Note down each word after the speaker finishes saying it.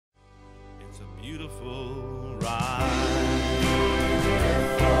beautiful ride.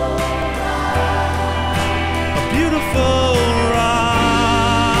 A beautiful ride.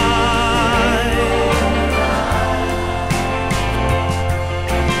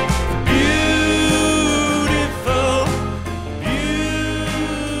 Beautiful,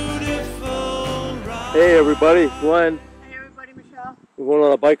 beautiful ride. Hey everybody, Glenn. Hey everybody, Michelle. We're going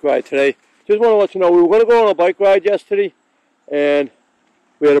on a bike ride today. Just want to let you know, we were going to go on a bike ride yesterday, and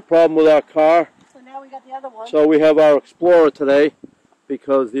we had a problem with our car. So now we got the other one. So we have our Explorer today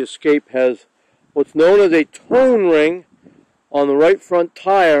because the Escape has what's known as a tone ring on the right front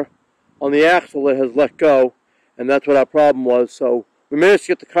tire on the axle that has let go, and that's what our problem was. So we managed to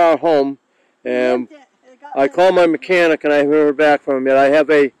get the car home, and I called my mechanic and I haven't heard back from him yet. I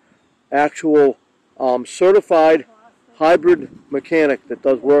have a actual certified hybrid mechanic that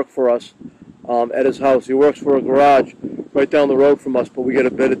does work for us at his house. He works for a garage right down the road from us, but we get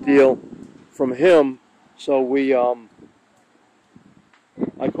a better deal from him. So we, I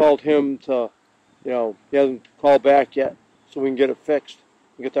called him to, he hasn't called back yet, so we can get it fixed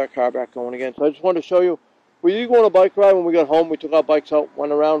and get that car back going again. So I just wanted to show you, we did go on a bike ride when we got home. We took our bikes out,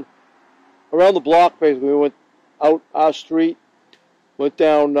 went around the block basically. We went out our street, went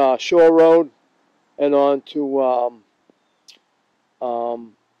down Shore Road, and on to,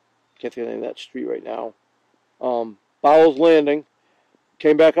 can't think of the name of that street right now. Bowles Landing,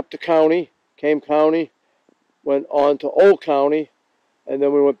 came back up to County, went on to Old County, and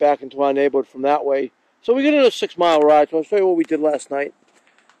then we went back into our neighborhood from that way. So we did a 6-mile ride. So I'll show you what we did last night.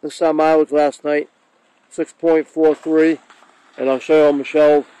 This is our mileage last night, 6.43, and I'll show you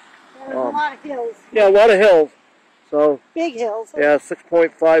Michelle's. There's a lot of hills. Yeah, a lot of hills. So Big hills. yeah,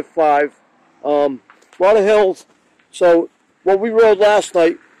 6.55. A lot of hills. So what we rode last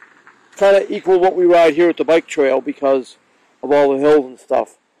night kind of equal what we ride here at the bike trail because of all the hills and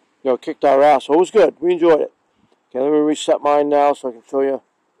stuff. Kicked our ass. So it was good. We enjoyed it. Okay, let me reset mine now so I can show you.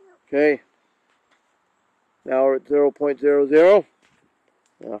 Okay. Now we're at 0.00.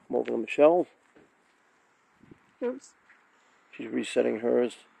 Now come over to Michelle. Oops. She's resetting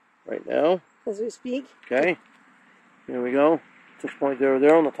hers right now. As we speak. Okay. Here we go.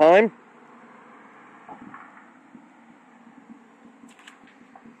 6.00 on the time.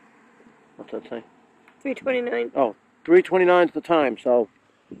 What's that say? 3:29. Oh, 3:29 is the time. So,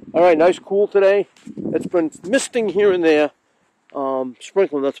 all right, nice cool today. It's been misting here and there,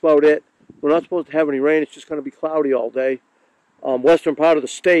 sprinkling. That's about it. We're not supposed to have any rain. It's just going to be cloudy all day. Western part of the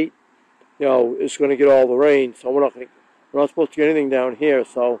state, is going to get all the rain. So we're not supposed to get anything down here.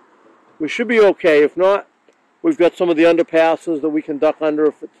 So we should be okay. If not, we've got some of the underpasses that we can duck under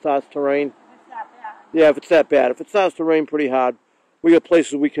if it starts to rain. It's not bad. Yeah, if it's that bad. If it starts to rain pretty hard, we got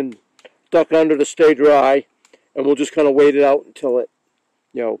places we can duck under to stay dry, and we'll just kind of wait it out until it,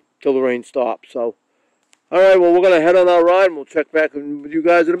 till the rain stops. So, all right, well, we're going to head on our ride, and we'll check back with you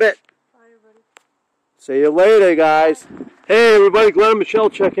guys in a bit. Bye, everybody. See you later, guys. Hey, everybody, Glenn and Michelle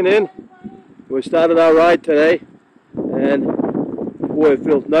checking in. We started our ride today, and boy, it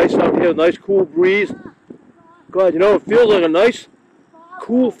feels nice out here. Nice, cool breeze. God, it feels like a nice,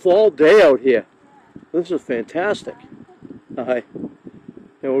 cool fall day out here. This is fantastic. All right.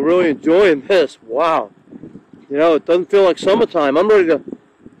 And we're really enjoying this. Wow. It doesn't feel like summertime. I'm ready to,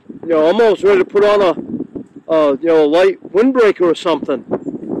 almost ready to put on a light windbreaker or something.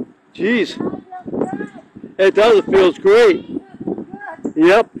 Jeez. It does. It feels great.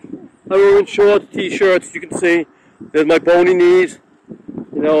 Yep. I'm wearing shorts, t-shirts. You can see. There's my bony knees.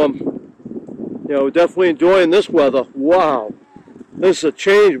 I'm, definitely enjoying this weather. Wow. This is a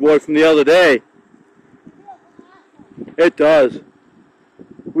change, boy, from the other day. It does.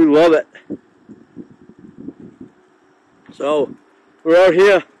 We love it. So, we're out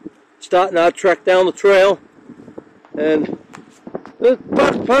here starting our trek down the trail. And the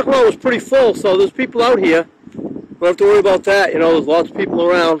parking lot was pretty full, so there's people out here. We don't have to worry about that. There's lots of people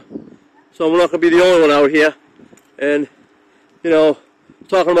around. So we're not going to be the only one out here. And,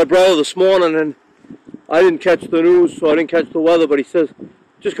 talking to my brother this morning, and I didn't catch the news, so I didn't catch the weather, but he says,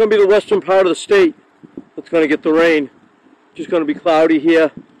 just going to be the western part of the state that's going to get the rain. Just going to be cloudy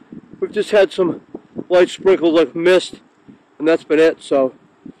here. We've just had some light sprinkles like mist, and that's been it. So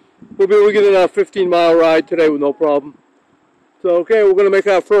we're getting our 15-mile ride today with no problem. So okay, we're going to make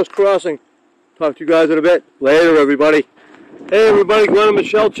our first crossing. Talk to you guys in a bit. Later, everybody. Hey, everybody, Glenn and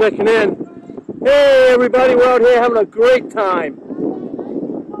Michelle checking in. Hey, everybody, we're out here having a great time.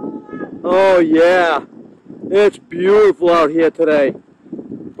 Oh yeah, it's beautiful out here today.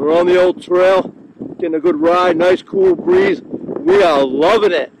 We're on the old trail. Getting a good ride, nice cool breeze. We are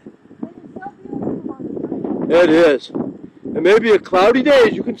loving it. It is. It may be a cloudy day,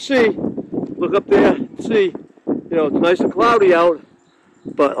 as you can see. look up there and see, you know, it's nice and cloudy out,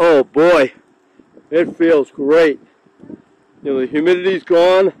 but oh boy, it feels great. You know, the humidity's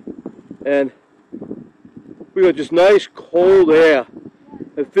gone, and we got just nice cold air.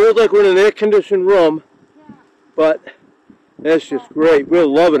 It feels like we're in an air-conditioned room, but it's just great. We're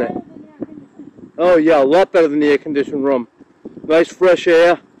loving it. Oh yeah, a lot better than the air-conditioned room. Nice fresh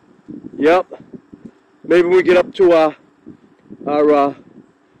air. Yep. Maybe when we get up to our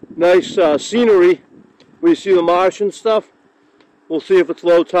nice scenery, where you see the marsh and stuff, we'll see if it's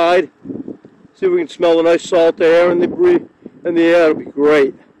low tide. See if we can smell the nice salt air in the air. It'll be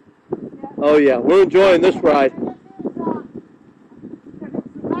great. Oh yeah, we're enjoying this ride.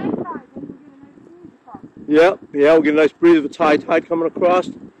 Yep, yeah, we'll get a nice breeze of a tide coming across,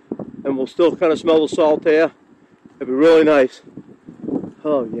 and we'll still kind of smell the salt air. It'll be really nice.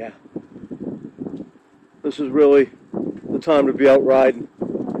 Oh yeah. This is really the time to be out riding.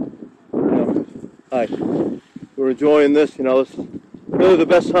 You know, we're enjoying this, you know, it's really the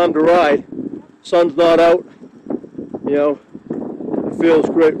best time to ride. Sun's not out, you know, it feels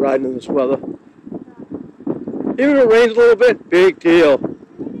great riding in this weather. Even if it rains a little bit, big deal.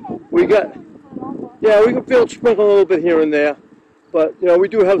 We can feel it sprinkle a little bit here and there, but, you know, we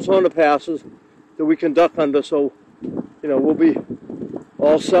do have some underpasses that we can duck under, so, you know, we'll be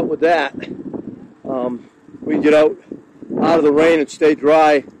all set with that. We can get out of the rain and stay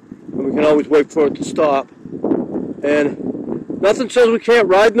dry, and we can always wait for it to stop. And nothing says we can't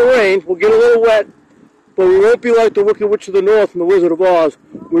ride in the rain. We'll get a little wet, but we won't be like the Wicked Witch of the North and the Wizard of Oz.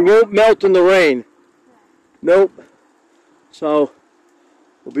 We won't melt in the rain. Nope. So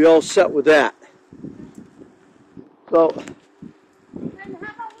we'll be all set with that. So,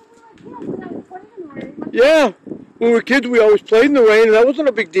 yeah, when we were kids, we always played in the rain, and that wasn't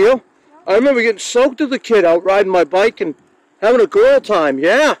a big deal. I remember getting soaked as a kid out riding my bike and having a girl time.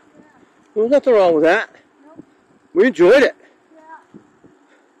 Yeah, there was nothing wrong with that. We enjoyed it.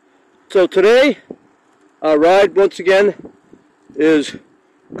 So today, our ride once again is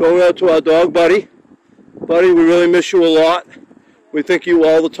going out to our dog Buddy. Buddy, we really miss you a lot. We think of you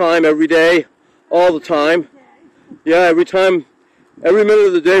all the time, every day, all the time. Yeah, every minute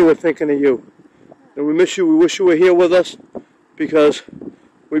of the day we're thinking of you. And we miss you. We wish you were here with us, because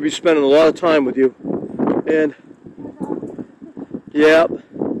we'd be spending a lot of time with you. And yeah,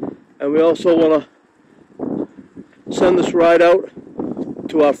 and we also want to send this ride out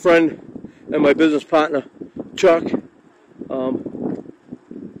to our friend and my business partner, Chuck.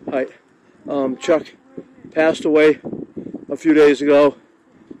 Chuck passed away a few days ago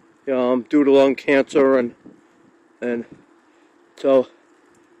due to lung cancer, and so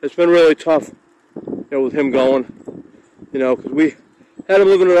it's been really tough, you know, with him going, you know, because we had him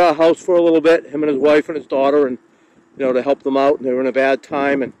living in our house for a little bit, him and his wife and his daughter, and, you know, to help them out, and they were in a bad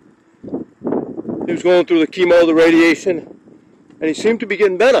time, and he was going through the chemo, the radiation, and he seemed to be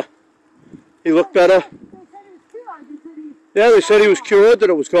getting better. He looked better. Yeah, they said he was cured, that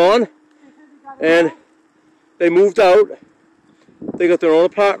it was gone, and they moved out. They got their own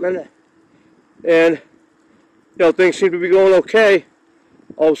apartment, and, you know, things seemed to be going okay.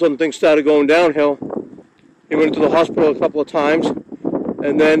 All of a sudden, things started going downhill. He went to the hospital a couple of times,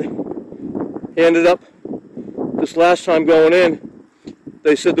 and then he ended up, this last time going in,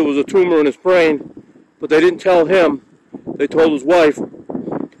 they said there was a tumor in his brain, but they didn't tell him. They told his wife,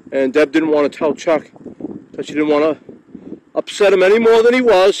 and Deb didn't want to tell Chuck, because she didn't want to upset him any more than he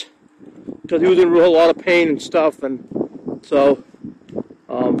was, because he was in a lot of pain and stuff, and so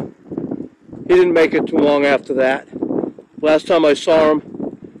he didn't make it too long after that. Last time I saw him,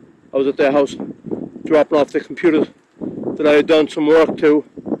 I was at their house dropping off the computer that I had done some work to,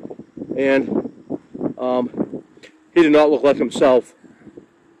 and he did not look like himself.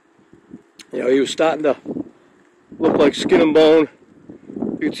 You know, he was starting to look like skin and bone.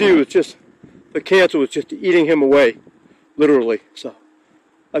 You could see it was just, the cancer was just eating him away, literally. So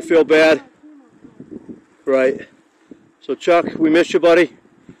I feel bad. Right. So Chuck, we miss you, buddy.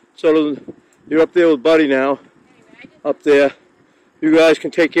 So you're up there with Buddy now. Up there. You guys can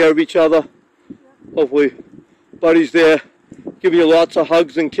take care of each other. Hopefully Buddy's there giving you lots of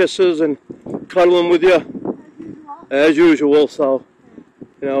hugs and kisses and cuddling with you as usual. So,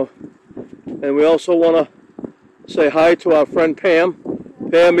 you know, and we also want to say hi to our friend Pam.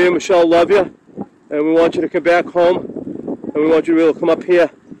 Pam, me and Michelle love you, and we want you to come back home, and we want you to be able to come up here,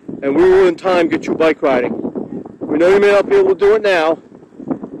 and we will in time get you bike riding. We know you may not be able to do it now,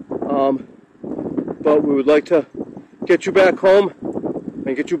 but we would like to get you back home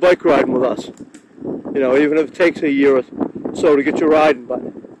and get you bike riding with us. You know, even if it takes a year or so to get you riding, but,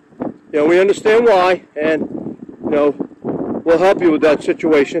 you know, we understand why, and, you know, we'll help you with that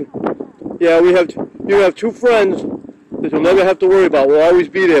situation. Yeah, you have two friends that you'll never have to worry about. We'll always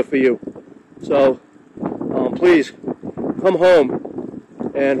be there for you. So, please, come home.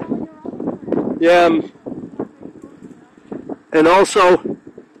 And, yeah, and also,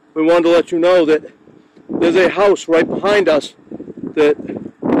 we wanted to let you know that there's a house right behind us that,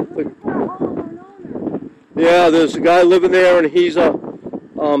 yeah, there's a guy living there, and he's,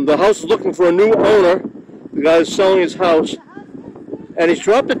 the house is looking for a new owner. The guy's selling his house, and he's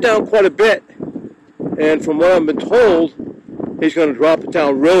dropped it down quite a bit. And from what I've been told, he's going to drop it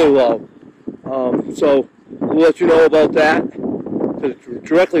down really low. So we'll let you know about that. It's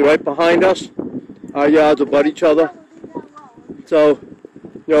directly right behind us. Our yards abut each other. So,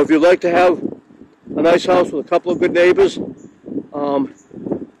 you know, if you'd like to have a nice house with a couple of good neighbors,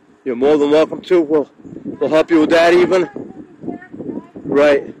 you're more than welcome to. We'll help you with that even.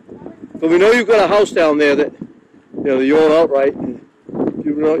 Right. But we know you've got a house down there that, you know, that you own outright. And if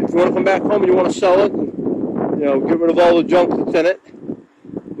you want to come back home and you want to sell it, and, you know, get rid of all the junk that's in it,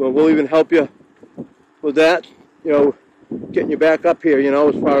 well, we'll even help you with that. You know, getting you back up here. You know,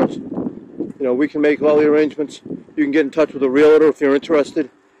 as far as, you know, we can make all the arrangements. You can get in touch with a realtor if you're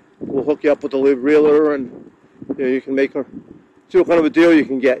interested. We'll hook you up with a realtor, and, you know, you can make her see what kind of a deal you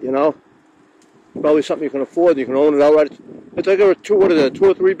can get. You know, probably something you can afford. You can own it outright. It's like a 2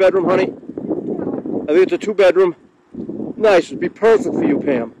 or 3 bedroom, honey. I think it's a 2-bedroom. Nice. It'd be perfect for you,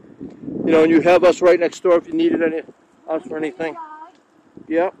 Pam. You know, and you have us right next door if you needed us for anything.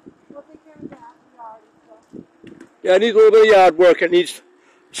 Yeah. Yeah, it needs a little bit of yard work. It needs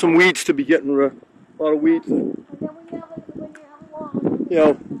some weeds to be getting rid of. A lot of weeds. You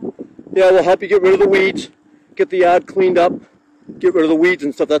know, yeah, we'll help you get rid of the weeds, get the yard cleaned up, get rid of the weeds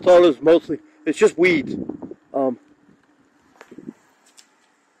and stuff. That's all it is mostly. It's just weeds.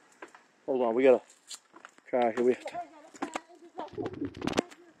 Hold on, we got a car here. We have to...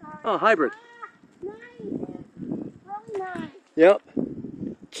 Oh, hybrid. Yep.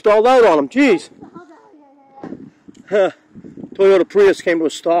 Stalled out on him. Jeez. Toyota Prius came to a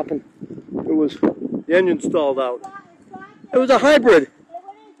stop and it was the engine stalled out. It was a hybrid.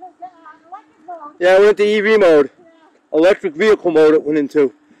 Yeah, it went into EV mode. Electric vehicle mode it went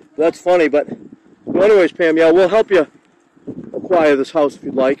into. That's funny, but anyways, Pam, yeah, we'll help you acquire this house if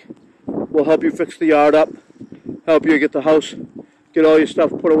you'd like. We'll help you fix the yard up, help you get the house, get all your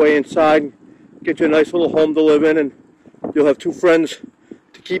stuff put away inside, get you a nice little home to live in, and you'll have 2 friends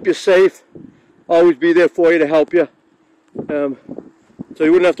to keep you safe, always be there for you to help you. So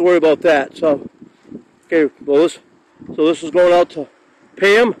you wouldn't have to worry about that. So, okay, well, this is going out to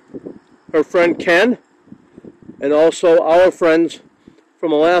Pam, her friend Ken, and also our friends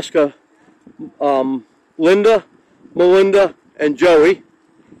from Alaska, Linda, Melinda, and Joey,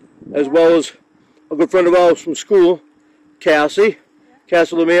 as well as a good friend of ours from school, Cassie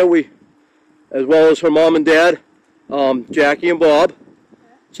Lemire, as well as her mom and dad, Jackie and Bob.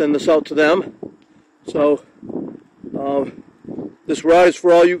 Send this out to them. So this ride is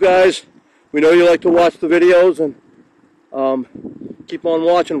for all you guys. We know you like to watch the videos, and keep on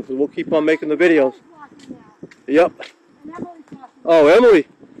watching because we'll keep on making the videos. Yep. Oh, Emily.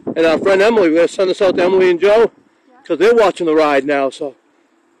 And our friend Emily. We're going to send this out to Emily and Joe because they're watching the ride now. So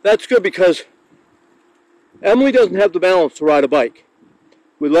that's good because Emily doesn't have the balance to ride a bike.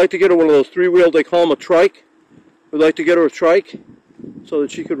 We'd like to get her one of those 3-wheel, they call them a trike. We'd like to get her a trike so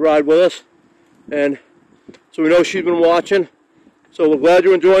that she could ride with us. And so we know she's been watching. So we're glad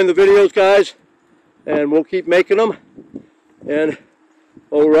you're enjoying the videos, guys. And we'll keep making them. And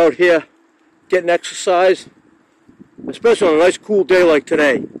while we're out here getting exercise, especially on a nice cool day like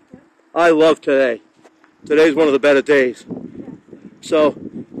today. I love today. Today's one of the better days. So,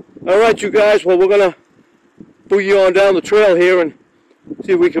 all right, you guys. Well, we're going to boogie on down the trail here and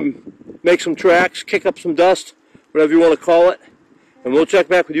see if we can make some tracks, kick up some dust, whatever you want to call it. And we'll check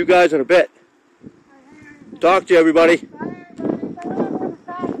back with you guys in a bit. Talk to you, everybody.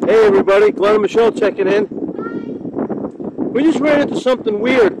 Hey, everybody. Glenn and Michelle checking in. We just ran into something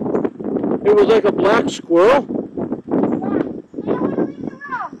weird. It was like a black squirrel.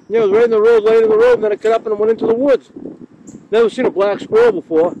 Yeah, it was right in the road, laying in the road, and then it got up and went into the woods. Never seen a black squirrel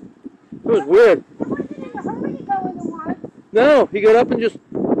before. It was weird. No, he got up and just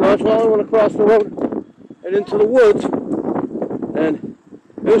nonchalantly went across the road and into the woods. And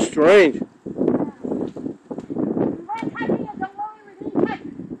it was strange.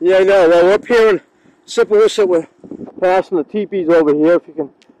 Yeah, I know. Well, we're up here in Sipawissa. We're passing the teepees over here, if you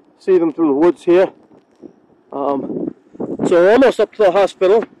can see them through the woods here. So we're almost up to the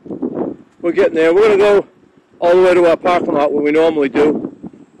hospital. We're getting there. We're going to go all the way to our parking lot where we normally do.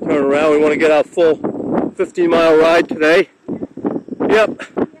 Turn around. We want to get our full 15-mile ride today. Yep.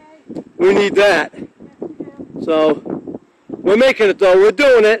 We need that. So we're making it though. We're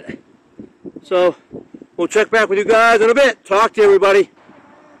doing it. So we'll check back with you guys in a bit. Talk to everybody.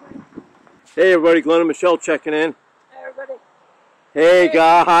 Hey everybody, Glenn and Michelle checking in. Hey, everybody. Hey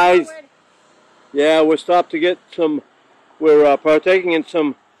guys. Yeah, we're stopped to get some. We're partaking in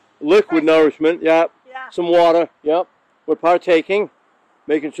some liquid nourishment. Yep. Yeah. Some water. Yep. We're partaking,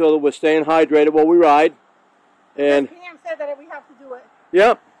 making sure that we're staying hydrated while we ride. And Pam said that we have to do it.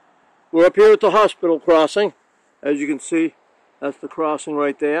 yep. We're up here at the hospital crossing. As you can see, that's the crossing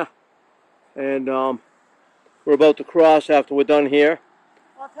right there. And we're about to cross after we're done here.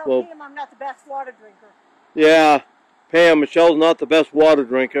 I'll tell Pam I'm not the best water drinker. Yeah, Pam, Michelle's not the best water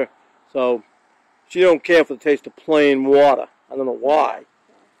drinker, so she don't care for the taste of plain water. I don't know why.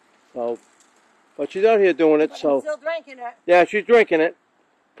 So, but she's out here doing it, But so I'm still drinking it. yeah, she's drinking it.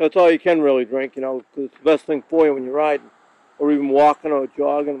 That's all you can really drink, you know, because it's the best thing for you when you're riding, or even walking or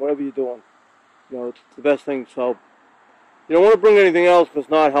jogging, whatever you're doing. You know, it's the best thing. So you don't want to bring anything else that's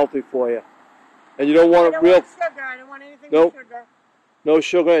not healthy for you, and you don't want I it don't real. want sugar. I don't want anything Nope. with sugar. No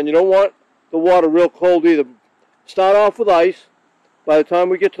sugar, and you don't want the water real cold either. Start off with ice. By the time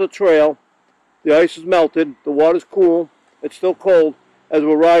we get to the trail, the ice is melted, the water's cool, it's still cold. As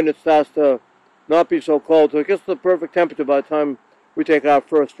we're riding, it starts to not be so cold, so it gets to the perfect temperature by the time we take our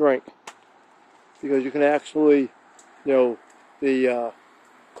first drink. Because you can actually, you know, the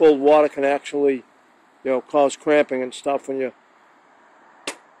cold water can actually, you know, cause cramping and stuff when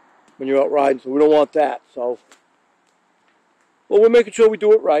you're out riding, so we don't want that. So, well, we're making sure we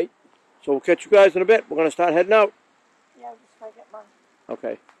do it right. So we'll catch you guys in a bit. We're going to start heading out. Yeah, I'm just trying to get mine.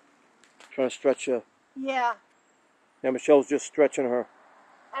 Okay. Trying to stretch you. Yeah, Yeah, Michelle's just stretching her.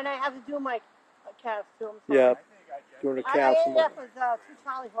 and I have to do my calves too. I'm sorry. Yeah, doing the I calves. ended up with 2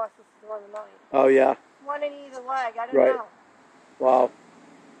 Charlie horses during the night. Oh, yeah. One in either leg. I don't Right. know. Wow.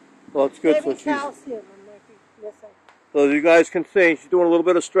 Well, it's good. Maybe So calcium might be missing. so as you guys can see, she's doing a little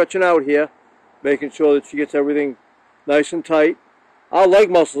bit of stretching out here, making sure that she gets everything nice and tight. Our leg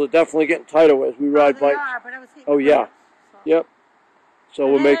muscles are definitely getting tighter as we ride They bikes. are, but I was hitting Oh, yeah. cramps, so. Yep. So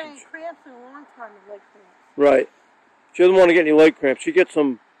And we're I making had cramps in a long time with leg cramps. right. She doesn't want to get any leg cramps. She gets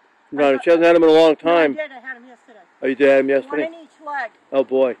them. No, she hasn't had them in a long time. No, I did. I had them yesterday. Oh, you did have them One yesterday? in each leg. Oh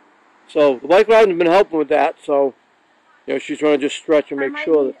boy. So the bike riding's been helping with that. So you know she's trying to just stretch and make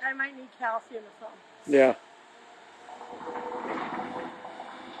sure that. I might need calcium or something. Yeah.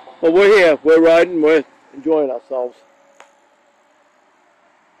 Well, we're here. We're riding. We're enjoying ourselves.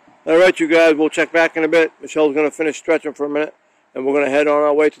 All right, you guys. We'll check back in a bit. Michelle's going to finish stretching for a minute, and we're going to head on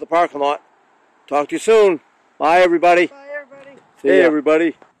our way to the parking lot. Talk to you soon. Bye, everybody. Bye, everybody. Hey,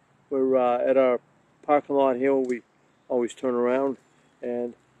 everybody. We're at our parking lot here where we always turn around.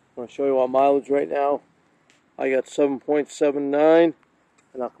 And I'm going to show you our mileage right now. I got 7.79.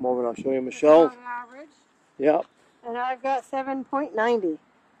 And I'll come over and I'll show you Michelle's. Average. Yep. And I've got 7.90.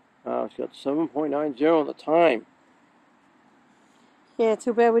 She's got 7.90 on the time. Yeah,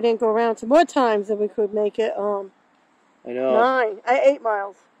 too bad we didn't go around some more times than we could make it. I know. 8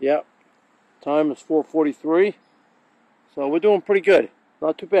 miles. Yep. Time is 4:43. So we're doing pretty good.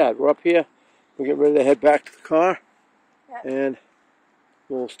 Not too bad. We're up here. We're getting ready to head back to the car. Yep. And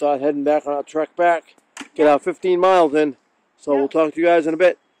we'll start heading back on our trek back. Get our 15 miles in. So we'll talk to you guys in a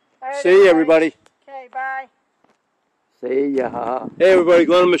bit. All right, See you, everybody. Okay, bye. See ya. Hey, everybody.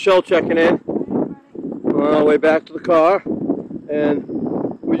 Glenn and Michelle checking in. We're on our way back to the car. And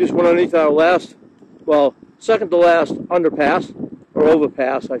we just went underneath our last, well, second to last underpass, or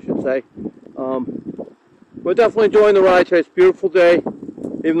overpass, I should say. We're definitely enjoying the ride today. It's a beautiful day,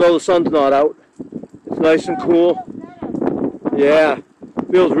 even though the sun's not out. It's nice and cool. Yeah,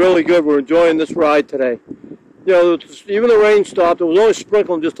 feels really good. We're enjoying this ride today. You know, even the rain stopped. It was only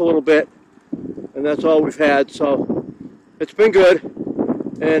sprinkling just a little bit, and that's all we've had. So it's been good.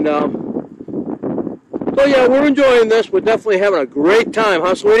 And so yeah, we're enjoying this. We're definitely having a great time,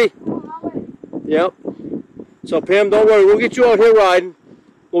 huh, sweetie? Yep. So Pam, don't worry. We'll get you out here riding.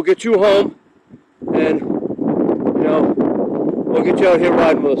 We'll get you home, and you know, we'll get you out here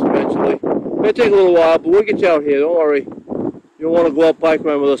riding with us eventually. It may take a little while, but we'll get you out here. Don't worry. You don't want to go out bike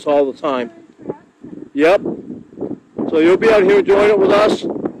riding with us all the time. Yep. So you'll be out here enjoying it with us.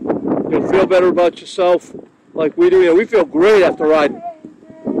 You'll feel better about yourself, like we do. You know, we feel great after riding.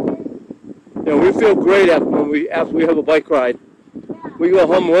 You know, we feel great after we have a bike ride. We go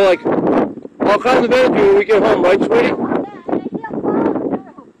home. We're like all kinds of energy when we get home, right, sweetie?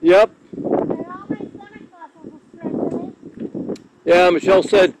 Yep. Yeah, Michelle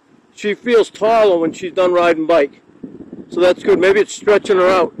said she feels taller when she's done riding bike. So that's good. Maybe it's stretching her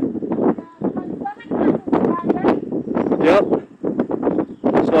out. Yep.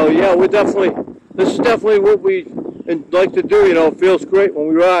 So So yeah, this is definitely what we like to do, you know. It feels great when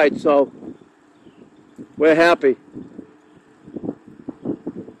we ride, so we're happy.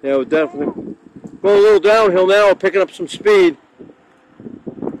 Yeah, we're definitely going a little downhill now. We're picking up some speed.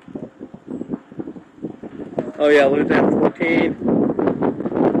 Oh yeah, look at that, 14,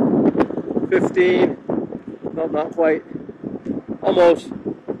 15, no, not quite, almost,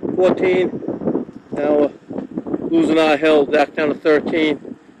 14, now we're losing our hill back down to 13.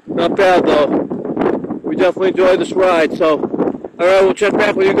 Not bad though. We definitely enjoyed this ride, so alright, we'll check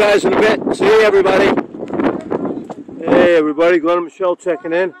back with you guys in a bit. See you, everybody. Hey everybody, Glenn and Michelle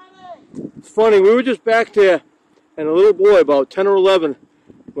checking in. It's funny, we were just back there and a little boy about 10 or 11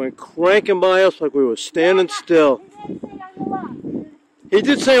 went cranking by us like we were standing still. He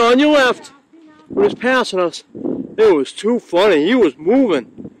did say on your left when he was passing us. It was too funny. He was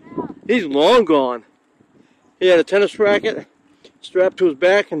moving. He's long gone. He had a tennis racket strapped to his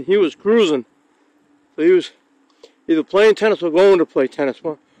back and he was cruising. So he was either playing tennis or going to play tennis.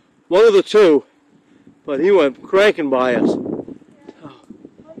 One of the two. But he went cranking by us.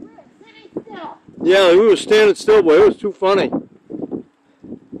 Yeah, we were standing still, boy. It was too funny.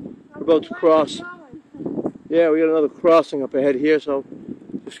 We're about to cross. Yeah, we got another crossing up ahead here, so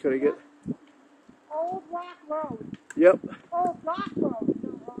just gotta get. Old Rock Road. Yep. Old Rock Road.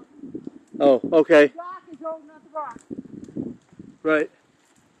 Oh, okay. Rock is old, not the rock. Right.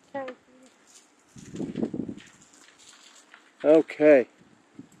 Okay. Okay.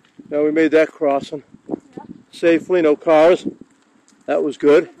 Now we made that crossing safely, no cars. That was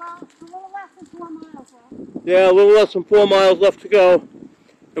good. About a little less than 4 miles left. Yeah, a little less than 4 miles left to go.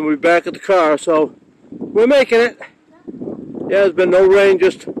 And we're back at the car, so we're making it. Yeah, there's been no rain,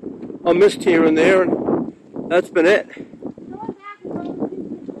 just a mist here and there, and that's been it.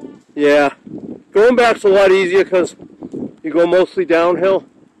 Yeah, going back's a lot easier because you go mostly downhill.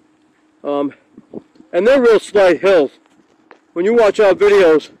 And they're real slight hills. When you watch our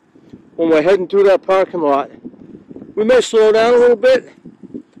videos, when we're heading through that parking lot, we may slow down a little bit,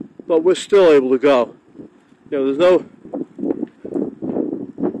 but we're still able to go. You know,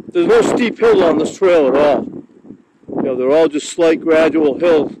 there's no steep hills on this trail at all. You know, they're all just slight, gradual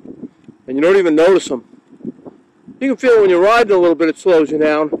hills, and you don't even notice them. You can feel it when you're riding a little bit, it slows you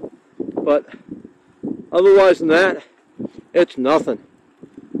down, but otherwise than that, it's nothing.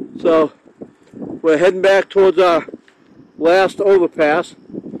 So, we're heading back towards our last overpass.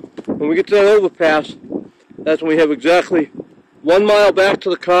 When we get to that overpass, that's when we have exactly 1 mile back to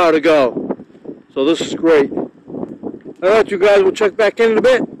the car to go. So this is great. Alright, you guys, we'll check back in a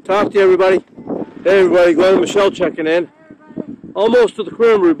bit. Talk to you, everybody. Hey, everybody, Glenn and Michelle checking in. Almost to the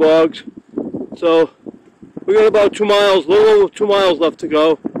cranberry bogs. So, we got about 2 miles, a little over 2 miles left to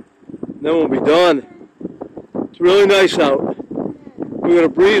go. And then we'll be done. It's really nice out. We got a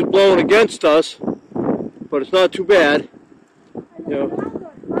breeze blowing against us, but it's not too bad. You know.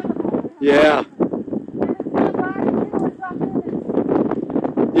 Yeah.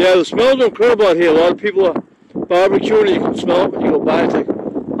 Yeah, the smells are incredible out here. A lot of people are barbecuing, and you can smell it when you go by and think,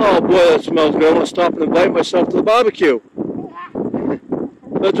 oh boy, that smells good. I want to stop and invite myself to the barbecue.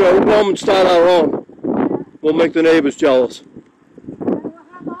 That's right, we'll go home and start our own. We'll make the neighbors jealous.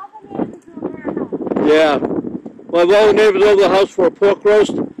 Yeah. We'll have all the neighbors over the house for a pork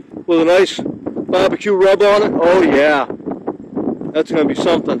roast with a nice barbecue rub on it. Oh yeah. That's going to be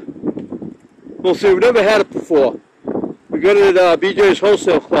something. We'll see. We've never had it before. We got it at BJ's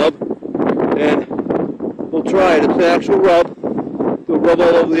Wholesale Club, and we'll try it. It's an actual rub. We'll rub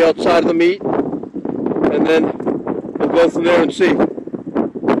all over the outside of the meat, and then we'll go from there and see.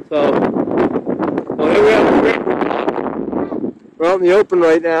 So, well, here we are. We're out in the open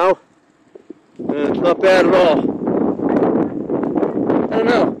right now, and it's not bad at all. I don't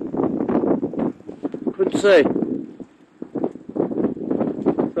know. Couldn't say.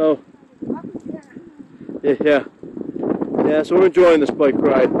 So, yeah. Yeah, so we're enjoying this bike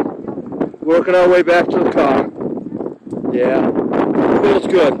ride. Working our way back to the car. Yeah, feels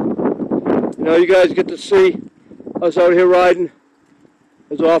good. You know, you guys get to see us out here riding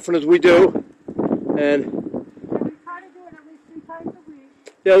as often as we do. And We try to do it at least 3 times a week.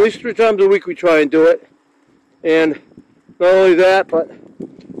 yeah, at least 3 times a week we try and do it. And not only that, but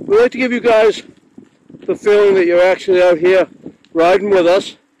we like to give you guys the feeling that you're actually out here riding with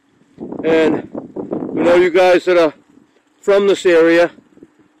us. And we know you guys that are from this area,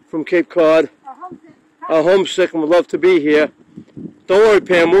 from Cape Cod, are homesick and would love to be here. Don't worry,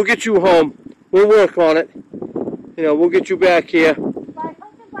 Pam, we'll get you home. We'll work on it. You know, we'll get you back here. By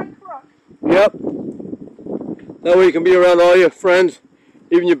hook and by crook. Yep. That way you can be around all your friends,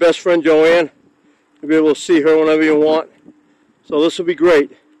 even your best friend Joanne. You'll be able to see her whenever you want. So this will be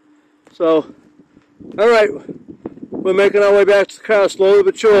great. So, all right, we're making our way back to the car slowly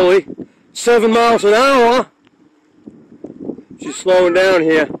but surely. 7 miles an hour. She's slowing down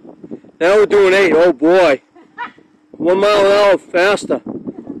here. Now we're doing 8. Oh boy. 1 mile an hour faster.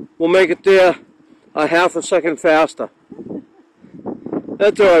 We'll make it there a half a second faster.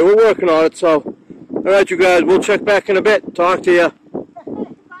 That's all right. We're working on it. So, all right, you guys. We'll check back in a bit. Talk to you.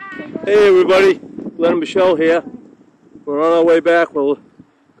 Hey, everybody. Glenn and Michelle here. We're on our way back. We'll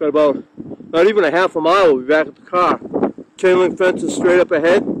got about not even a half a mile. We'll be back at the car. Chain link fence is straight up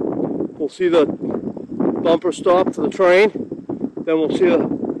ahead. We'll see the bumper stop for the train. Then we'll see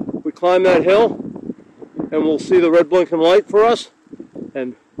we climb that hill, and we'll see the red blinking light for us.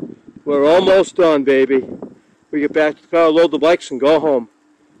 And we're almost done, baby. We get back to the car, load the bikes, and go home.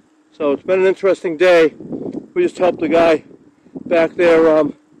 So it's been an interesting day. We just helped the guy back there.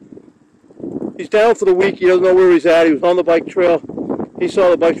 He's down for the week. He doesn't know where he's at. He was on the bike trail. He saw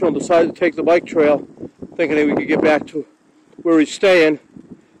the bike trail and decided to take the bike trail, thinking that we could get back to where he's staying.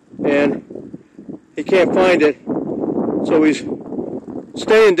 And he can't find it. So he's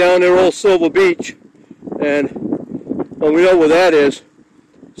staying down there, Old Silver Beach. And well, we know where that is.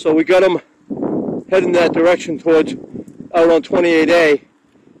 So we got him heading that direction towards, out on 28A,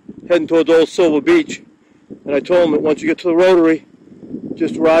 heading towards Old Silver Beach. And I told him that once you get to the rotary,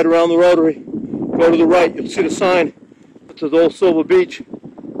 just ride around the rotary, go to the right, you'll see the sign that says Old Silver Beach,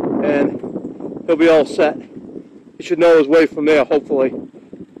 and he'll be all set. He should know his way from there, hopefully.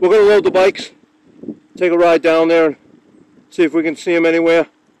 We're going to load the bikes, take a ride down there, and see if we can see him anywhere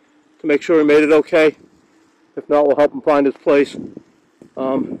to make sure he made it okay. If not, we'll help him find his place.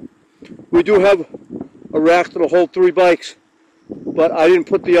 We do have a rack that'll hold 3 bikes, but I didn't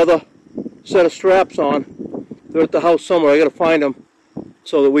put the other set of straps on. They're at the house somewhere. I got to find them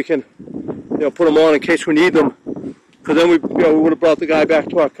so that we can, put them on in case we need them. Because then we would have brought the guy back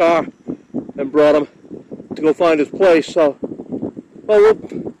to our car and brought him to go find his place. So, well,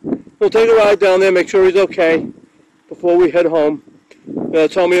 we'll take a ride down there, make sure he's okay before we head home.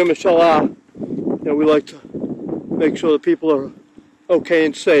 That's how me and Michelle are. We like to make sure that people are okay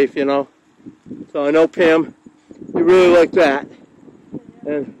and safe, So I know, Pam, you really like that.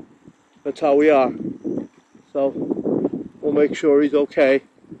 And that's how we are. So we'll make sure he's okay.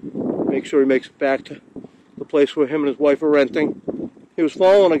 Make sure he makes it back to the place where him and his wife are renting. He was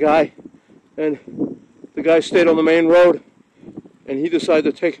following a guy, and the guy stayed on the main road, and he decided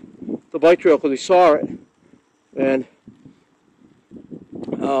to take the bike trail because he saw it. And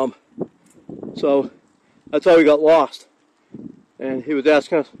so that's how he got lost. And he was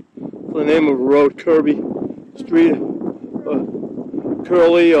asking us for the name of a road, Kirby Street,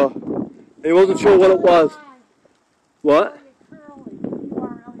 Curly, and he wasn't sure what it was. What?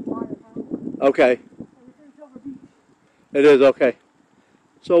 Okay. It is, okay.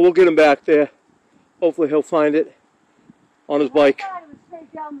 So we'll get him back there. Hopefully he'll find it on his bike.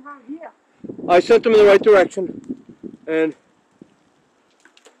 I sent him in the right direction, and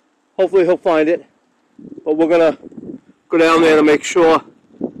hopefully he'll find it. But we're going to go down there to make sure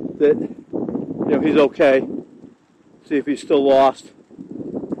that he's okay. See if he's still lost.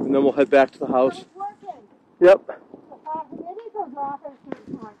 And then we'll head back to the house. Yep.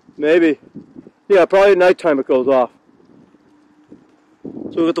 Maybe. Yeah, probably at nighttime it goes off.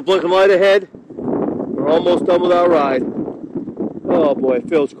 So we got the blinking light ahead. We're almost done with our ride. Oh boy, it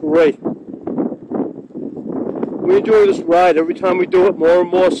feels great. We enjoy this ride every time we do it, more and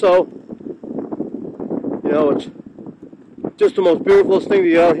more so. It's just the most beautiful thing to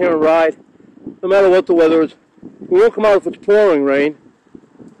get out here and ride, no matter what the weather is. We won't come out if it's pouring rain.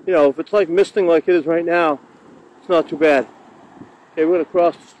 If it's like misting like it is right now, it's not too bad. Okay, we're going to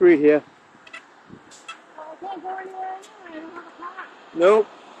cross the street here. I can't go anywhere. I don't have a car. Nope.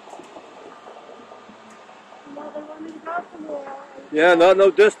 No, they want me to go somewhere. Yeah, no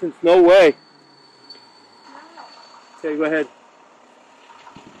distance, no way. Okay, go ahead.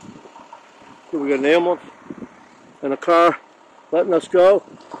 So we got an ambulance and a car letting us go.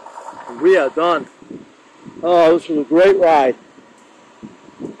 And we are done. Oh, this was a great ride.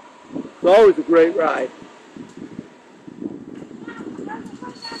 It's always a great ride.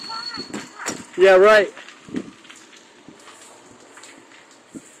 Yeah, right.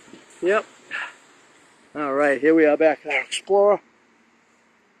 Yep. All right, here we are back in our Explorer.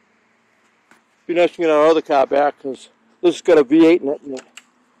 Be nice to get our other car back because this has got a V8 in it and it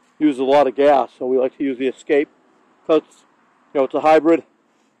uses a lot of gas, so we like to use the Escape because it's a hybrid.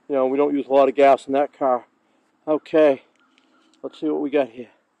 We don't use a lot of gas in that car. Okay, let's see what we got here.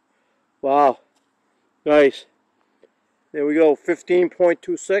 Wow, nice. There we go,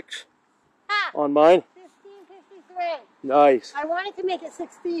 15.26 on mine. 1553. Nice. I wanted to make it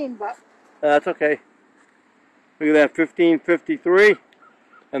 16, but That's okay. Look at that, 15:53.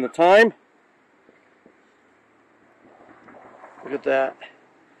 And the time? Look at that.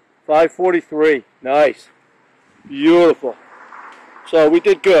 5:43. Nice. Beautiful. So we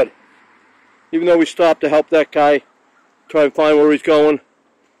did good. Even though we stopped to help that guy try and find where he's going.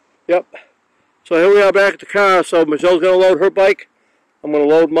 Yep. So here we are back at the car. So Michelle's going to load her bike. I'm going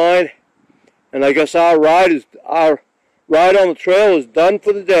to load mine. And I guess our ride on the trail is done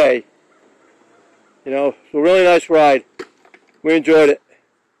for the day. You know, it's a really nice ride. We enjoyed it.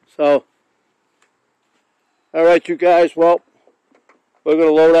 So, all right, you guys. Well, we're going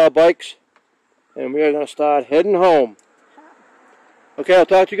to load our bikes. And we are going to start heading home. Okay, I'll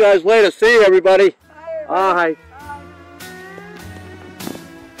talk to you guys later. See you, everybody. Bye.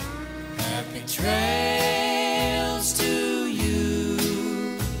 Happy trails to you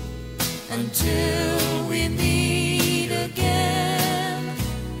until we meet again.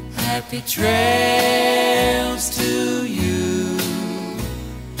 Happy trails to you.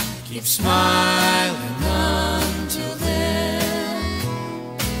 Keep smiling until then.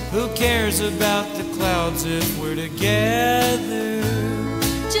 Who cares about the clouds if we're together?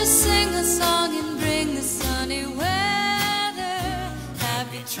 Just sing a song and